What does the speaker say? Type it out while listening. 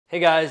Hey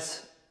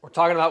guys, we're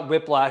talking about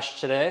whiplash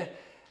today,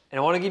 and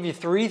I want to give you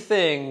 3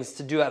 things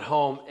to do at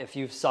home if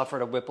you've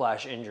suffered a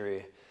whiplash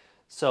injury.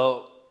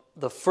 So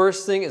the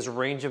first thing is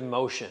range of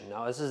motion.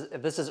 Now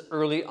if this is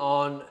early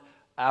on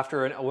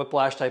after a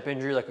whiplash type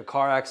injury like a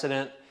car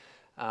accident,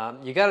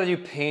 you got to do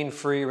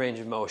pain-free range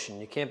of motion.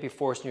 You can't be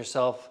forcing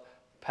yourself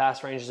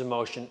past ranges of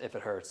motion if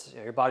it hurts.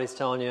 Your body's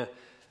telling you,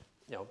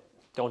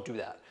 don't do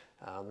that.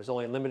 There's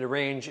only a limited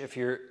range. If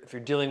you're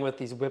dealing with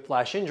these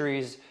whiplash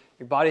injuries,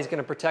 your body's going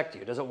to protect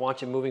you. It doesn't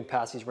want you moving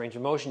past these range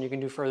of motion. You can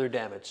do further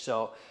damage.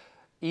 So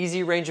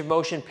easy range of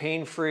motion,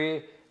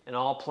 pain-free in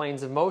all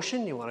planes of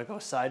motion. You want to go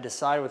side to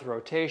side with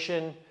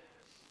rotation,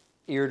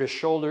 ear to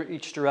shoulder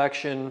each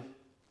direction,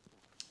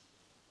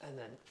 and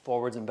then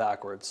forwards and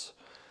backwards.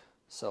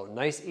 So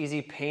nice,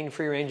 easy,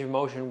 pain-free range of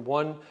motion.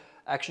 One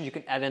action you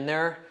can add in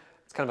there,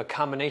 it's kind of a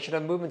combination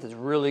of movements. It's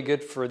really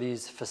good for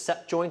these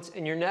facet joints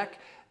in your neck,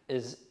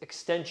 is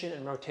extension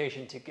and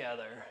rotation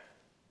together,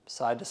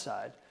 side to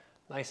side.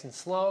 Nice and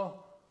slow,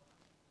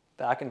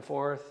 back and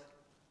forth.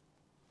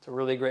 It's a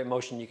really great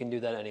motion. You can do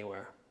that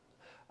anywhere.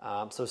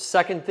 So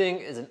second thing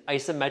is an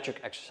isometric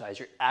exercise.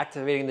 You're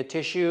activating the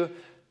tissue,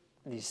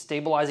 these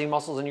stabilizing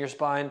muscles in your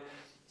spine.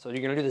 So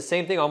you're going to do the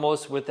same thing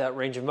almost with that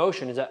range of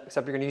motion, except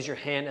you're going to use your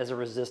hand as a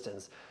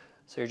resistance.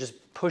 So you're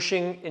just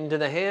pushing into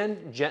the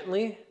hand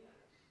gently,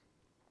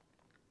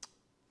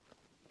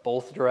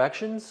 both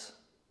directions.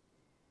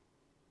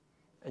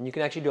 And you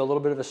can actually do a little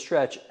bit of a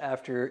stretch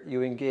after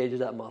you engage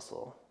that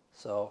muscle.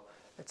 So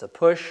it's a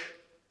push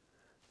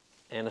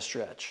and a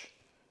stretch.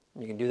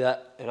 You can do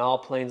that in all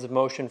planes of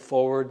motion,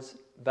 forwards,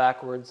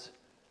 backwards,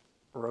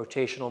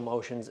 rotational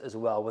motions as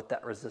well with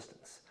that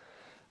resistance.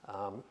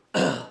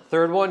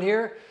 Third one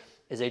here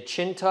is a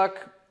chin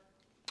tuck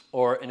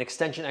or an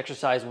extension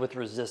exercise with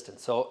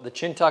resistance. So the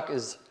chin tuck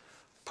is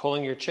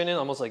pulling your chin in,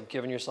 almost like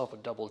giving yourself a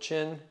double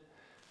chin.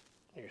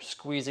 You're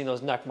squeezing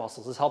those neck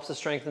muscles. This helps to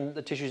strengthen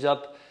the tissues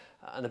up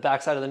on the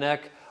back side of the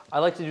neck. I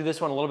like to do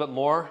this one a little bit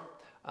more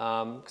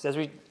because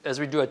as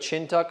we do a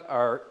chin tuck,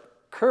 our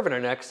curve in our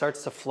neck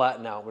starts to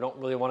flatten out. We don't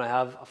really want to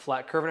have a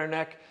flat curve in our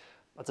neck.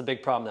 That's a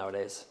big problem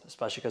nowadays,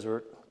 especially because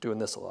we're doing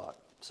this a lot.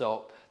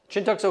 So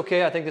chin tuck's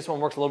okay. I think this one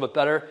works a little bit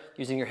better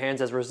using your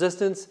hands as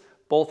resistance,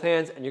 both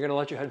hands, and you're going to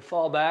let your head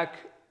fall back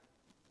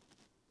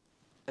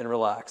and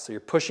relax. So you're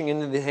pushing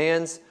into the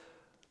hands,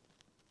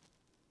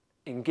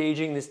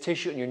 engaging this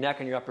tissue in your neck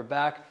and your upper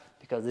back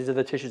because these are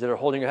the tissues that are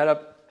holding your head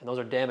up, and those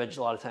are damaged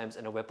a lot of times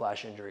in a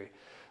whiplash injury.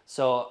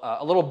 So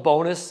a little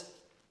bonus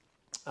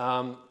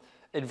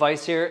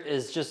advice here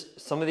is just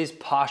some of these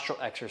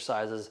postural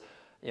exercises.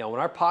 When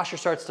our posture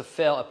starts to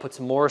fail, it puts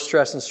more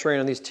stress and strain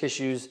on these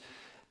tissues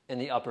in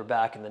the upper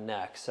back and the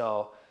neck.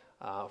 So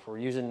if we're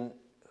using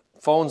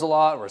phones a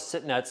lot, we're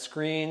sitting at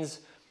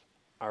screens,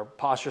 our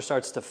posture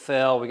starts to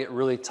fail, we get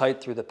really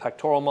tight through the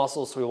pectoral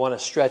muscles, so we want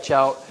to stretch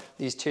out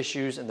these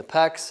tissues in the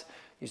pecs,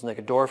 using like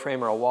a door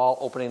frame or a wall,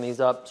 opening these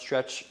up,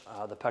 stretch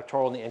the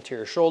pectoral and the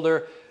anterior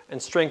shoulder,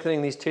 and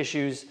strengthening these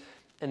tissues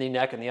in the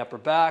neck and the upper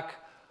back.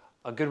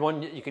 A good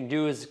one you can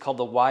do is called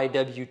the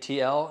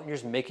YWTL. You're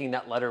just making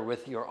that letter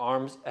with your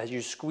arms as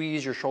you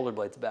squeeze your shoulder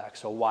blades back.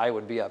 So Y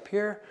would be up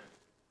here,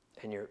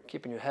 and you're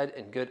keeping your head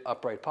in good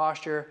upright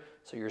posture.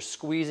 So you're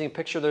squeezing.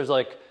 Picture there's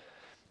like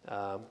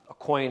a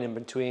coin in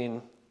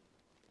between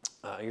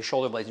your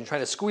shoulder blades. You're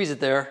trying to squeeze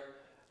it there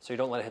so you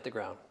don't let it hit the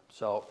ground.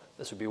 So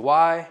this would be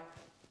Y,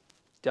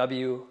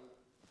 W,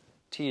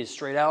 T is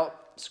straight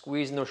out,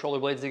 squeezing those shoulder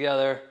blades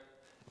together.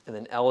 And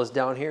then L is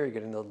down here. You're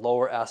getting the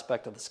lower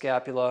aspect of the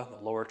scapula,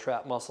 the lower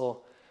trap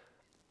muscle.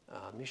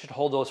 You should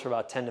hold those for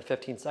about 10 to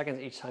 15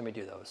 seconds each time you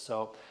do those.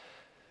 So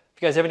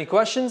if you guys have any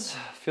questions,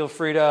 feel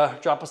free to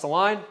drop us a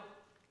line,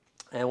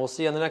 and we'll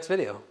see you on the next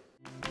video.